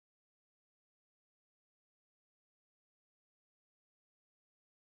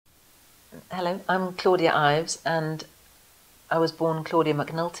Hello, I'm Claudia Ives and I was born Claudia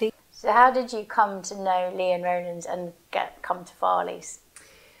McNulty. So how did you come to know Lee and Roland and come to Farleys?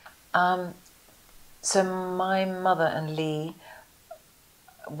 So my mother and Lee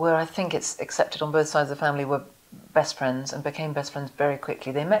were, I think it's accepted on both sides of the family, were best friends and became best friends very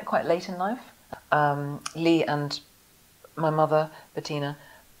quickly. They met quite late in life. Lee and my mother, Bettina,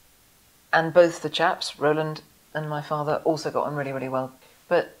 and both the chaps, Roland and my father, also got on really, really well.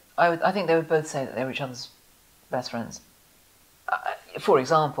 But I think they would both say that they were each other's best friends. For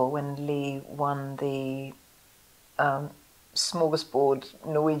example, when Lee won the smorgasbord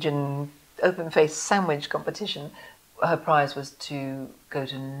Norwegian open-faced sandwich competition, her prize was to go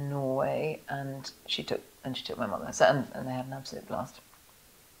to Norway, and she took my mother. So, and they had an absolute blast.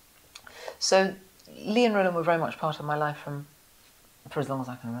 So Lee and Roland were very much part of my life for as long as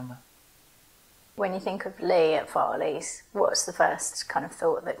I can remember. When you think of Lee at Farleys, what's the first kind of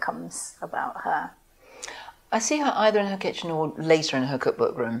thought that comes about her? I see her either in her kitchen or later in her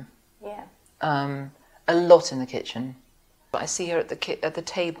cookbook room. Yeah. A lot in the kitchen. I see her at the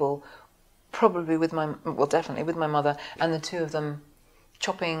table, probably with definitely with my mother, and the two of them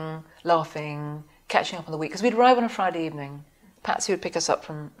chopping, laughing, catching up on the week. Because we'd arrive on a Friday evening. Patsy would pick us up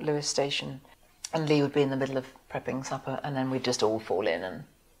from Lewes Station, and Lee would be in the middle of prepping supper, and then we'd just all fall in.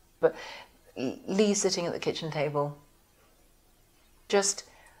 But Lee sitting at the kitchen table, just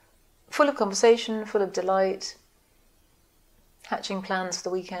full of conversation, full of delight, hatching plans for the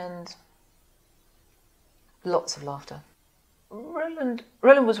weekend, lots of laughter. Roland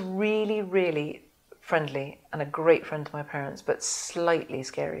was really, really friendly and a great friend to my parents, but slightly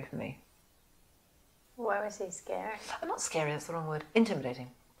scary for me. Why was he scary? I'm not scary, that's the wrong word. Intimidating.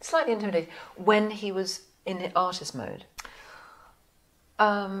 Slightly intimidating. When he was in artist mode.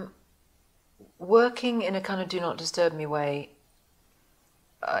 Working in a kind of do not disturb me way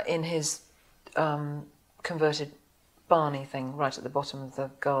in his converted barney thing right at the bottom of the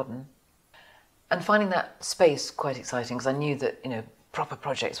garden, and finding that space quite exciting, because I knew that, you know, proper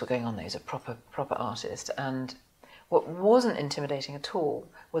projects were going on there. He's a proper artist. And what wasn't intimidating at all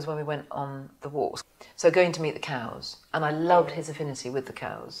was when we went on the walks. So going to meet the cows, and I loved his affinity with the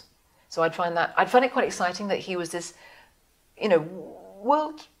cows. So I'd find it quite exciting that he was this, you know,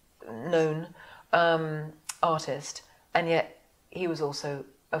 world-known artist, and yet he was also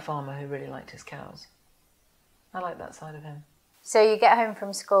a farmer who really liked his cows. I like that side of him. So you get home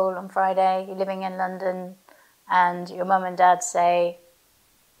from school on Friday, you're living in London, and your mum and dad say,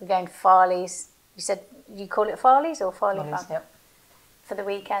 we're going to Farleys. You said, you call it Farleys or Farley Farm? Yep. For the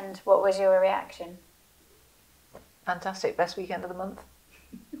weekend. What was your reaction? Fantastic, best weekend of the month.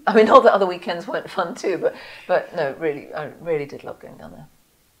 I mean, all the other weekends weren't fun too, but no, really, I really did love going down there.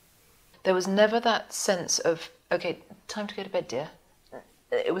 There was never that sense of, okay, time to go to bed, dear.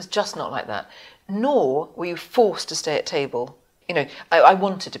 It was just not like that. Nor were you forced to stay at table. You know, I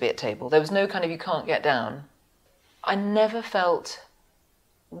wanted to be at table. There was no kind of you can't get down. I never felt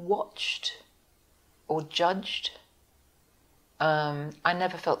watched or judged. I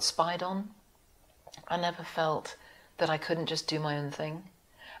never felt spied on. I never felt that I couldn't just do my own thing.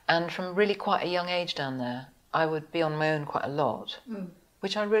 And from really quite a young age down there, I would be on my own quite a lot,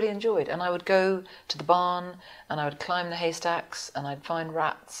 which I really enjoyed. And I would go to the barn and I would climb the haystacks and I'd find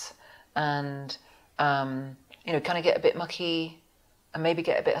rats and, you know, kind of get a bit mucky and maybe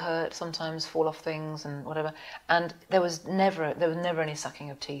get a bit hurt, sometimes fall off things and whatever. And there was never any sucking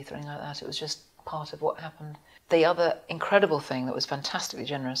of teeth or anything like that. It was just part of what happened. The other incredible thing that was fantastically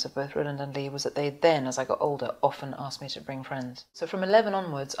generous of both Roland and Lee was that they then, as I got older, often asked me to bring friends. So from 11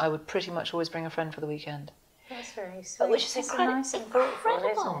 onwards, I would pretty much always bring a friend for the weekend. That's very sweet. Which is nice and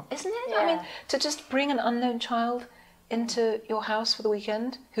thoughtful, isn't it? Yeah. I mean, to just bring an unknown child into your house for the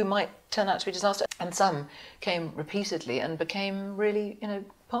weekend who might turn out to be a disaster. And some came repeatedly and became really, you know,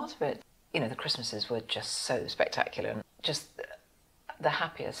 part of it. You know, the Christmases were just so spectacular and just the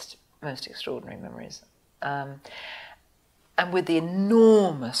happiest, most extraordinary memories. And with the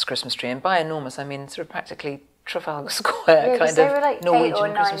enormous Christmas tree, and by enormous I mean sort of practically Trafalgar Square kind they of were like Norwegian 8 or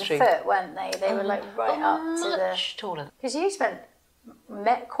 9 Christmas tree. foot, weren't they? They were like right up to the... Much taller. Because you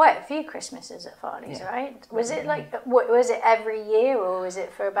met quite a few Christmases at Farleys, Yeah. right? Was it like, was it every year or was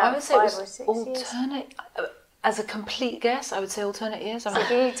it for about 5 or 6 years? Alternate, as a complete guess, I would say alternate years. So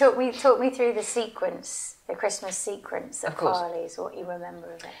can you talk me through the sequence, the Christmas sequence at Farleys, what you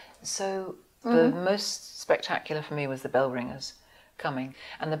remember of it? So the most spectacular for me was the bell ringers coming.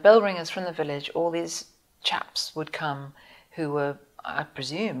 And the bell ringers from the village, all these chaps would come who were, I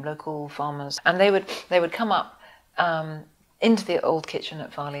presume, local farmers. And they would come up into the old kitchen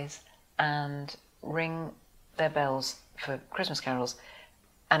at Farleys and ring their bells for Christmas carols.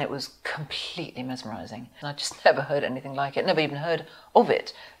 and it was completely mesmerising. And I just never heard anything like it, never even heard of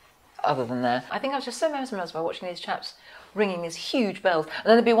it other than there. I think I was just so mesmerised by watching these chaps ringing these huge bells. And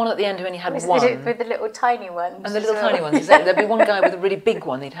then there'd be one at the end who only had one. With the little tiny ones. And the little tiny ones, exactly. There'd be one guy with a really big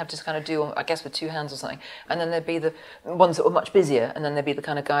one he'd have to kind of do, I guess, with 2 hands or something. And then there'd be the ones that were much busier, and then there'd be the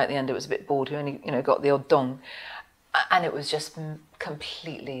kind of guy at the end who was a bit bored who only, got the odd dong. And it was just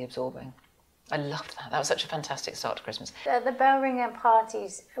completely absorbing. I loved that. That was such a fantastic start to Christmas. The bell ringing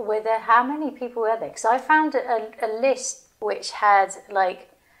parties, how many people were there? Because I found a list which had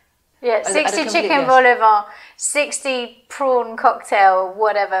 60 chicken vol au vent, 60 prawn cocktail,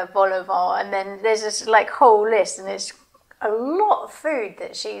 whatever vol au vent, and then there's this whole list, and it's a lot of food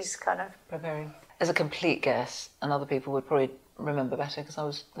that she's kind of preparing. As a complete guess, and other people would probably remember better because I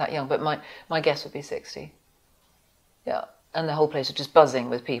was that young, but my guess would be 60. Yeah, and the whole place was just buzzing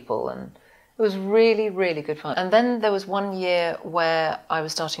with people, and it was really, really good fun. And then there was one year where I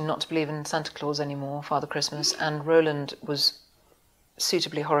was starting not to believe in Santa Claus anymore, Father Christmas, and Roland was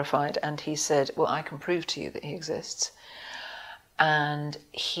suitably horrified, and he said, well, I can prove to you that he exists. And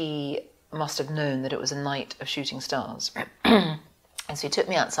he must have known that it was a night of shooting stars. And so he took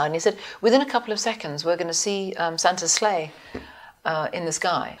me outside and he said, within a couple of seconds we're going to see Santa's sleigh in the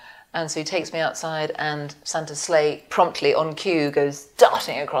sky. And so he takes me outside, and Santa's sleigh promptly on cue goes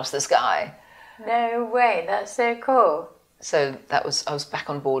darting across the sky. No way, that's so cool. So I was back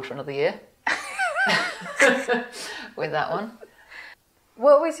on board for another year with that one.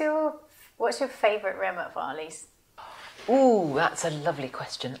 What's your favourite room at Farley's? Ooh, that's a lovely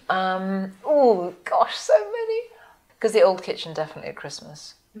question. Oh gosh, so many. Because the old kitchen definitely at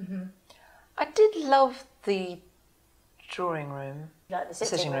Christmas. Mm-hmm. I did love the drawing room. Like the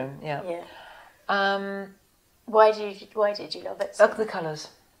sitting room. Yeah. Why did you love it? The colours.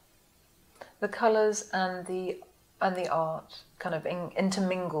 The colours and the art kind of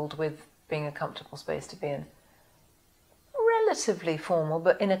intermingled with being a comfortable space to be in. Relatively formal,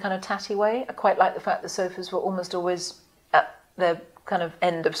 but in a kind of tatty way. I quite like the fact the sofas were almost always at their kind of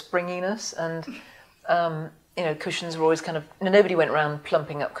end of springiness, and cushions were always kind of, nobody went around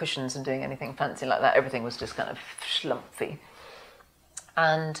plumping up cushions and doing anything fancy like that. Everything was just kind of schlumpy.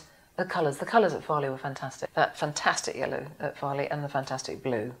 And the colours at Farley were fantastic. That fantastic yellow at Farley and the fantastic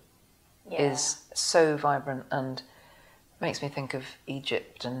blue is so vibrant and makes me think of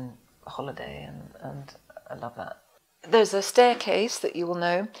Egypt and holiday, and I love that. There's a staircase that you will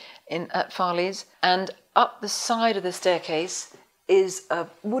know at Farley's, and up the side of the staircase is a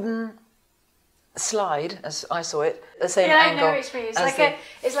wooden slide, as I saw it, the same angle. I know it's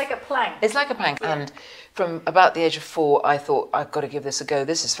like a plank. It's like a plank, and from about the age of 4, I thought, I've got to give this a go.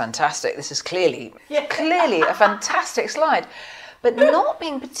 This is fantastic. This is clearly a fantastic slide. But not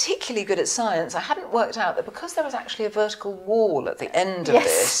being particularly good at science, I hadn't worked out that because there was actually a vertical wall at the end of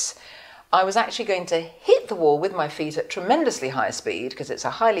this, I was actually going to hit the wall with my feet at tremendously high speed, because it's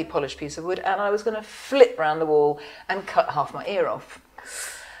a highly polished piece of wood, and I was going to flip round the wall and cut half my ear off.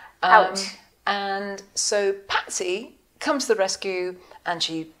 Ouch. And so Patsy comes to the rescue, and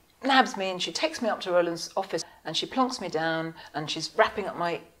she nabs me and she takes me up to Roland's office, and she plonks me down, and she's wrapping up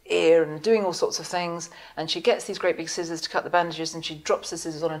my ear and doing all sorts of things, and she gets these great big scissors to cut the bandages, and she drops the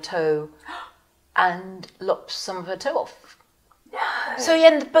scissors on her toe and lops some of her toe off. No.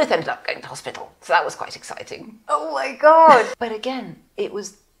 So both ended up going to hospital. So that was quite exciting. Oh my God! But again, it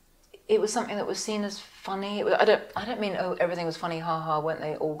was something that was seen as funny. I don't mean everything was funny, ha ha. Weren't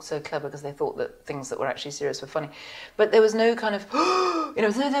they all so clever because they thought that things that were actually serious were funny? But there was no kind of there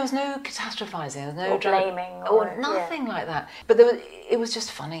was no catastrophizing. There was no blaming or nothing like that. But it was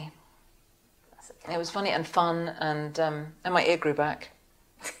just funny. It was funny and fun, and my ear grew back.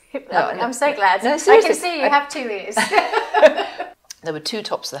 I'm so glad. No, seriously. I can see you have 2 ears. There were 2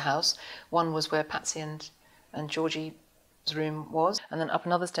 tops of the house. One was where Patsy and Georgie's room was, and then up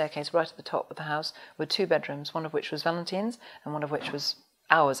another staircase right at the top of the house were 2 bedrooms, one of which was Valentine's and one of which was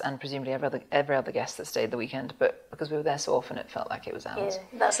ours, and presumably every other guest that stayed the weekend. But because we were there so often, it felt like it was ours.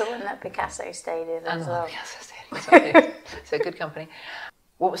 Yeah, that's the one that Picasso stayed in as well. Picasso stayed in, so good company.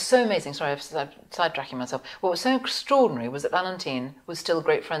 What was so amazing, sorry, I'm sidetracking myself. What was so extraordinary was that Valentine was still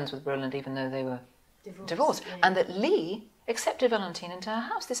great friends with Roland, even though they were divorced. Yeah. And that Lee accepted Valentine into her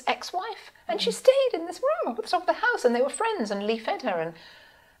house, this ex-wife, and she stayed in this room at the top of the house, and they were friends, and Lee fed her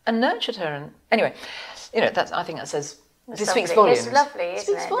and nurtured her. And anyway, I think that says, this speaks volumes. It's lovely,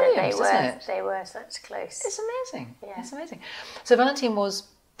 isn't it? Speaks volumes, isn't it? They were such close. It's amazing. Yeah. It's amazing. So Valentine was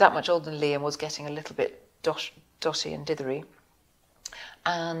that much older than Lee and was getting a little bit dotty and dithery.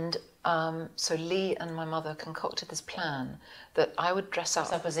 And so Lee and my mother concocted this plan that I would dress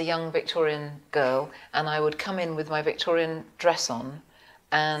up as a young Victorian girl, and I would come in with my Victorian dress on,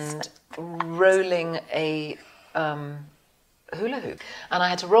 and rolling a hula hoop. And I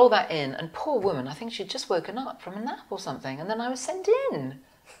had to roll that in, and poor woman, I think she'd just woken up from a nap or something, and then I was sent in.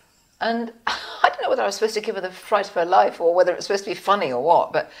 And I don't know whether I was supposed to give her the fright of her life or whether it was supposed to be funny or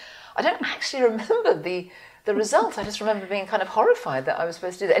what, but I don't actually remember the result. I just remember being kind of horrified that I was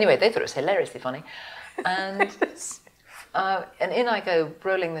supposed to do that. Anyway, they thought it was hilariously funny. And in I go,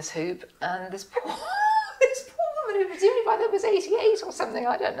 rolling this hoop, and this poor woman, who presumably by then was 88 or something,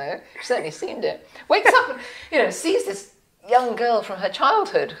 I don't know, she certainly seemed it, wakes up and, sees this young girl from her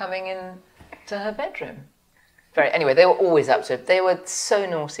childhood coming in to her bedroom. Anyway, they were always up to, they were so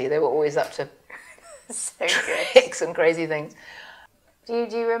naughty, they were always up to so tricks and crazy things. Do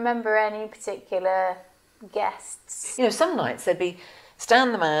you remember any particular guests? Some nights there'd be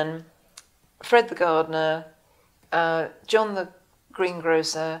Stan the man, Fred the gardener, John the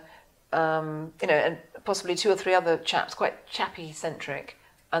greengrocer, and possibly 2 or 3 other chaps, quite chappy-centric,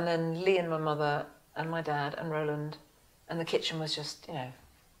 and then Lee and my mother and my dad and Roland, and the kitchen was just,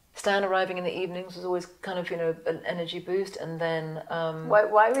 Stan arriving in the evenings was always kind of, an energy boost, and then...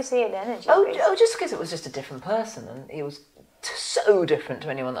 Why was he an energy boost? Oh, just because it was just a different person, and he was so different to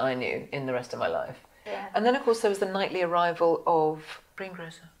anyone that I knew in the rest of my life. Yeah. And then, of course, there was the nightly arrival of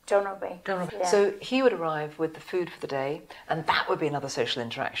greengrocer. John Robbie. Yeah. So he would arrive with the food for the day, and that would be another social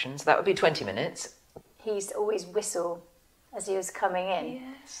interaction. So that would be 20 minutes. He used to always whistle as he was coming in.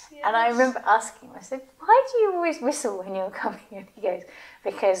 Yes. And I remember asking him, I said, why do you always whistle when you're coming in? He goes,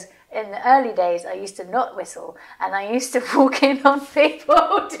 because in the early days I used to not whistle, and I used to walk in on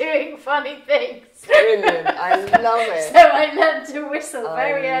people doing funny things. Brilliant. I love it. So I learned to whistle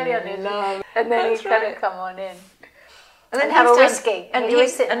very early on. And then he'd kind of come on in. And then have a whiskey. And he'd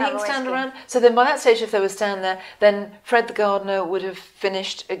stand around. So then by that stage, if there was Stan there, then Fred the gardener would have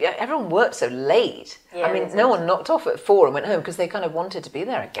finished. Everyone worked so late. Yeah, I mean, no one knocked off at 4 and went home because they kind of wanted to be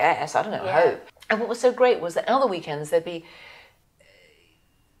there, I guess. I don't know, I hope. And what was so great was that other weekends there'd be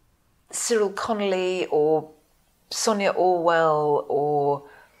Cyril Connolly or Sonia Orwell or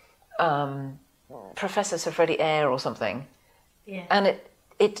Professor Sir Freddie Eyre or something. Yeah. And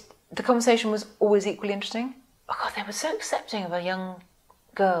the conversation was always equally interesting. Oh God, they were so accepting of a young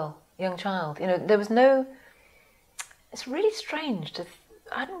girl, young child. There was no... It's really strange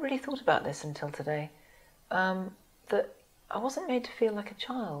I hadn't really thought about this until today, that I wasn't made to feel like a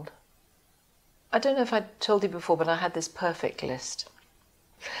child. I don't know if I told you before, but I had this perfect list.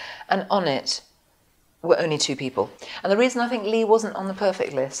 And on it were only 2 people. And the reason I think Lee wasn't on the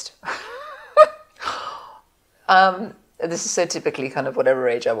perfect list... this is so typically kind of whatever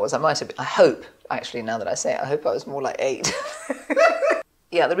age I was. I might have been, I hope, actually, now that I say it, I hope I was more like 8.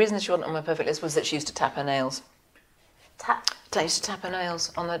 Yeah, the reason she wasn't on my perfect list was that she used to tap her nails. I used to tap her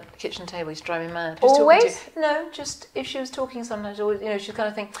nails on the kitchen table. Used to drive me mad. Always? No, just if she was talking sometimes, always, she'd kind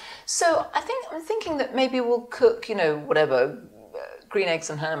of think, so I'm thinking that maybe we'll cook, whatever, green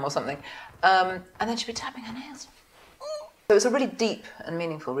eggs and ham or something. And then she'd be tapping her nails. So it was a really deep and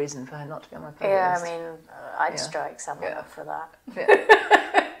meaningful reason for her not to be on my perfect list. I mean, I'd strike someone up for that.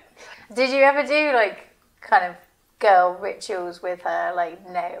 Yeah. Did you ever do, kind of girl rituals with her, like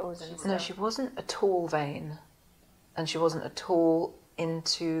nails and stuff? No, she wasn't at all vain. And she wasn't at all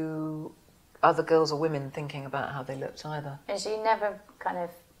into other girls or women thinking about how they looked either. And she never kind of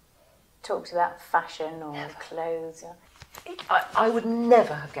talked about fashion or clothes? I would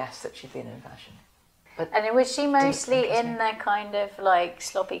never have guessed that she'd been in fashion. And was she mostly in the kind of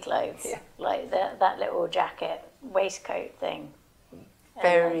sloppy clothes, like that little jacket, waistcoat thing,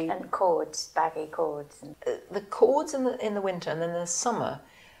 and cords, baggy cords? The cords in the winter, and then in the summer.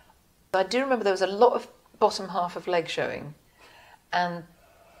 I do remember there was a lot of bottom half of leg showing, and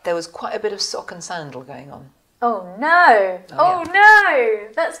there was quite a bit of sock and sandal going on. Oh no! Oh no!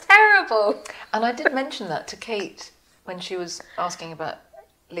 That's terrible. And I did mention that to Kate when she was asking about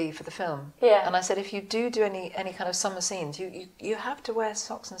Lee for the film. Yeah. And I said, if you do any kind of summer scenes, you have to wear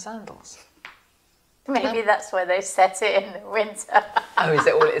socks and sandals. Maybe that's why they set it in the winter. Oh, is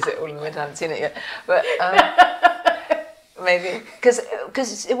it all in the winter? I haven't seen it yet. But maybe.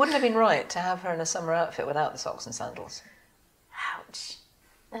 Because it wouldn't have been right to have her in a summer outfit without the socks and sandals. Ouch.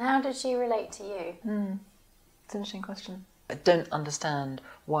 And how did she relate to you? It's an interesting question. I don't understand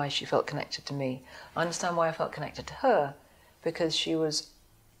why she felt connected to me. I understand why I felt connected to her, because she was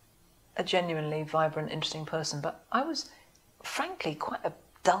a genuinely vibrant, interesting person. But I was, frankly, quite a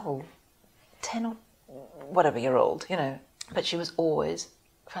dull 10 or whatever year old, But she was always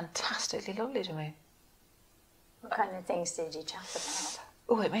fantastically lovely to me. What kind of things did you chat about?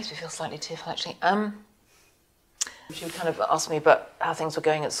 Oh, it makes me feel slightly tearful, actually. She would kind of ask me about how things were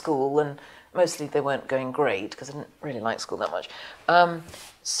going at school, and mostly they weren't going great because I didn't really like school that much.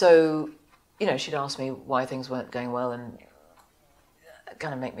 So, you know, she'd ask me why things weren't going well and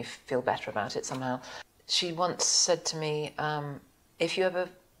kind of make me feel better about it somehow. She once said to me, if you ever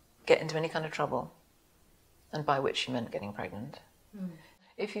get into any kind of trouble, and by which she meant getting pregnant,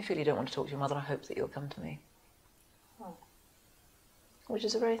 if you feel you don't want to talk to your mother, I hope that you'll come to me. Oh. Which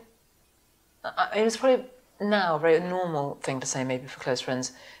is a very... I mean, it's probably now a very normal thing to say, maybe for close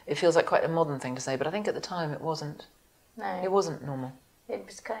friends. It feels like quite a modern thing to say, but I think at the time it wasn't. No. It wasn't normal. It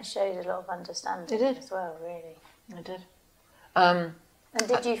just kind of showed a lot of understanding. It did. As well, really. It did. And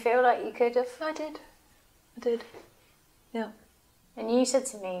did you feel like you could have? I did. Yeah. And you said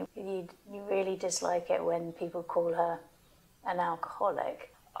to me you really dislike it when people call her an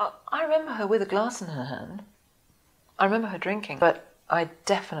alcoholic. I remember her with a glass in her hand. I remember her drinking, but I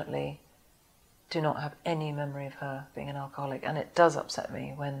definitely do not have any memory of her being an alcoholic, and it does upset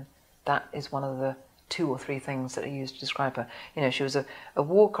me when that is one of the 2 or 3 things that are used to describe her. You know, she was a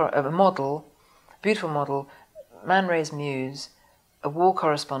model, beautiful model, Man Ray's muse, a war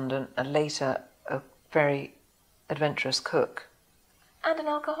correspondent, and later a very adventurous cook, and an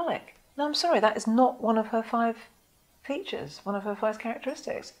alcoholic. No, I'm sorry, that is not one of her 5 features, one of her 5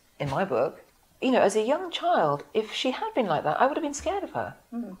 characteristics, in my book. You know, as a young child, if she had been like that, I would have been scared of her,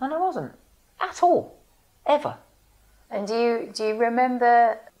 and I wasn't. At all. Ever. And do you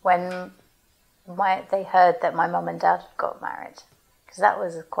remember when they heard that my mum and dad got married? Because that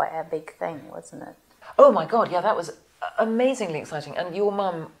was quite a big thing, wasn't it? Oh my God, yeah, that was amazingly exciting. And your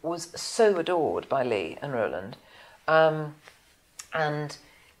mum was so adored by Lee and Roland. And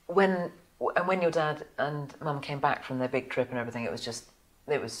when your dad and mum came back from their big trip and everything, it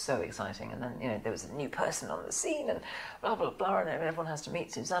was so exciting. And then, you know, there was a new person on the scene and blah, blah, blah, and everyone has to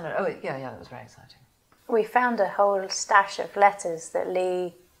meet Susanna. Oh, yeah, that was very exciting. We found a whole stash of letters that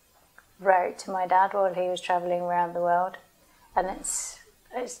Lee wrote to my dad while he was travelling around the world. And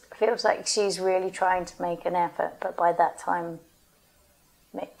it feels like she's really trying to make an effort, but by that time,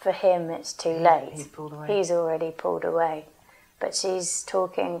 for him, it's too late. He's pulled away. He's already pulled away. But she's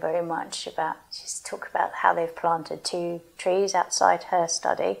talking very much about how they've planted 2 trees outside her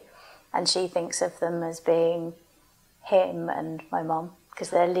study, and she thinks of them as being him and my mum, because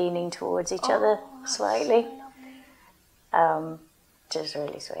they're leaning towards each other slightly. So just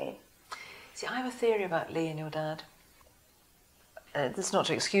really sweet. See, I have a theory about Lee and your dad. This is not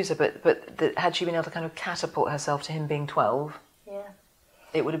to excuse her, but had she been able to kind of catapult herself to him being 12,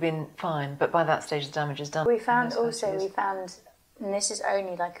 it would have been fine. But by that stage, the damage is done. We found, and this is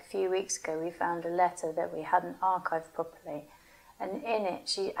only like a few weeks ago, we found a letter that we hadn't archived properly. And in it,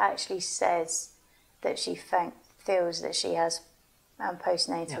 she actually says that she feels that she has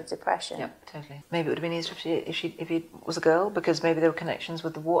postnatal depression. Yeah, totally. Maybe it would have been easier if he was a girl, because maybe there were connections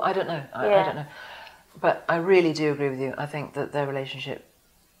with the war. I don't know. I don't know. But I really do agree with you. I think that their relationship,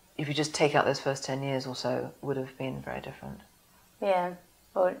 if you just take out those first 10 years or so, would have been very different. Yeah.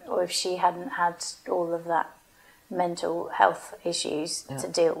 Or if she hadn't had all of that mental health issues to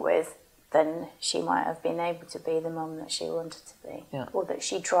deal with, then she might have been able to be the mum that she wanted to be, or that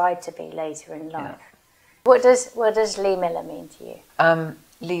she tried to be later in life. What does Lee Miller mean to you?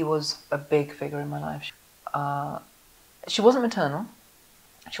 Lee was a big figure in my life. She wasn't maternal.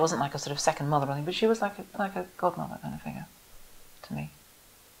 She wasn't like a sort of second mother or anything, but she was like a godmother kind of figure to me.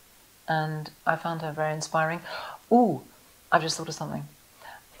 And I found her very inspiring. Ooh, I've just thought of something.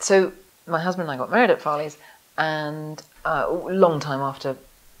 So my husband and I got married at Farley's, and a long time after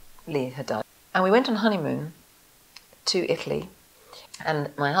Lee had died. And we went on honeymoon to Italy, and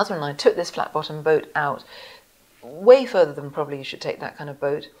my husband and I took this flat-bottom boat out way further than probably you should take that kind of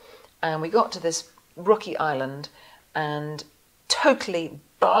boat. And we got to this rocky island, and totally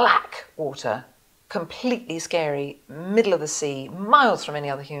black water, completely scary, middle of the sea, miles from any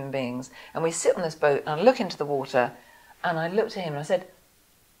other human beings. And we sit on this boat, and I look into the water, and I looked at him and I said,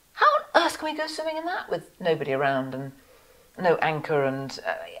 how on earth can we go swimming in that with nobody around and no anchor, and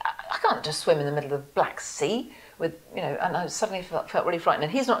I can't just swim in the middle of the Black Sea with, you know, and I suddenly felt really frightened.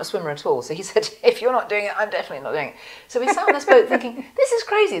 And he's not a swimmer at all, so he said, if you're not doing it, I'm definitely not doing it. So we sat on this boat thinking, this is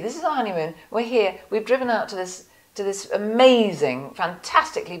crazy, this is our honeymoon, we're here, we've driven out to this amazing,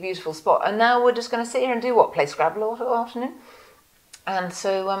 fantastically beautiful spot, and now we're just going to sit here and do what? Play Scrabble all afternoon? And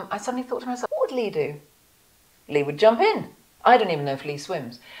so I suddenly thought to myself, what would Lee do? Lee would jump in. I don't even know if Lee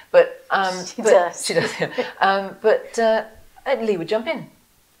swims, but she does. She does. Yeah. But Lee would jump in,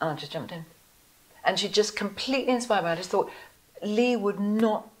 and I just jumped in, and she just completely inspired me. I just thought Lee would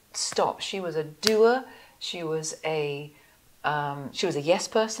not stop. She was a doer. She was a yes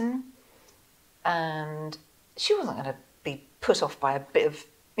person, and she wasn't going to be put off by a bit of,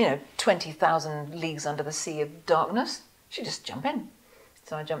 20,000 leagues under the sea of darkness. She'd just jump in.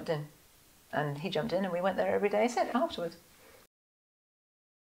 So I jumped in, and he jumped in, and we went there every day afterwards.